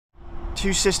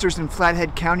Two sisters in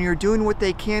Flathead County are doing what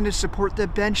they can to support the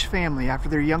Bench family after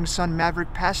their young son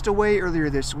Maverick passed away earlier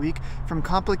this week from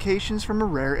complications from a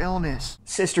rare illness.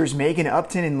 Sisters Megan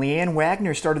Upton and Leanne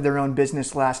Wagner started their own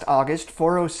business last August,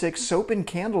 406 Soap and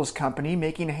Candles Company,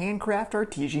 making handcraft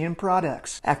artesian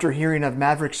products. After hearing of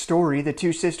Maverick's story, the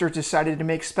two sisters decided to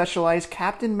make specialized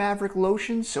Captain Maverick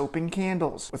lotion, soap, and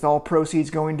candles, with all proceeds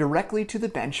going directly to the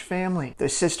Bench family. The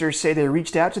sisters say they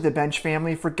reached out to the Bench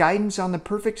family for guidance on the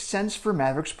perfect scents for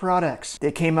Maverick's products.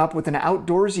 They came up with an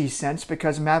outdoorsy scent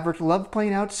because Maverick loved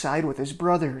playing outside with his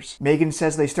brothers. Megan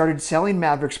says they started selling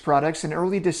Maverick's products in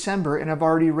early December and have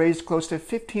already raised close to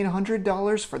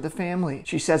 $1,500 for the family.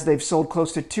 She says they've sold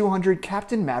close to 200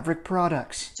 Captain Maverick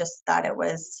products. Just thought it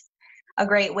was a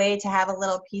great way to have a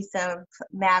little piece of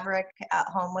Maverick at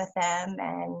home with them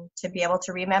and to be able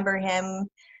to remember him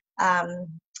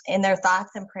in their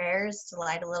thoughts and prayers, to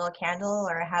light a little candle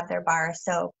or have their bar of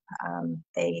soap.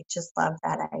 They just love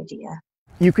that idea.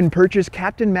 You can purchase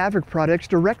Captain Maverick products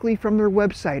directly from their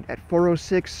website at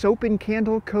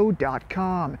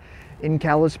 406soapandcandleco.com. In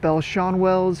Kalispell, Sean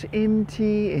Wells,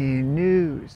 MTN News.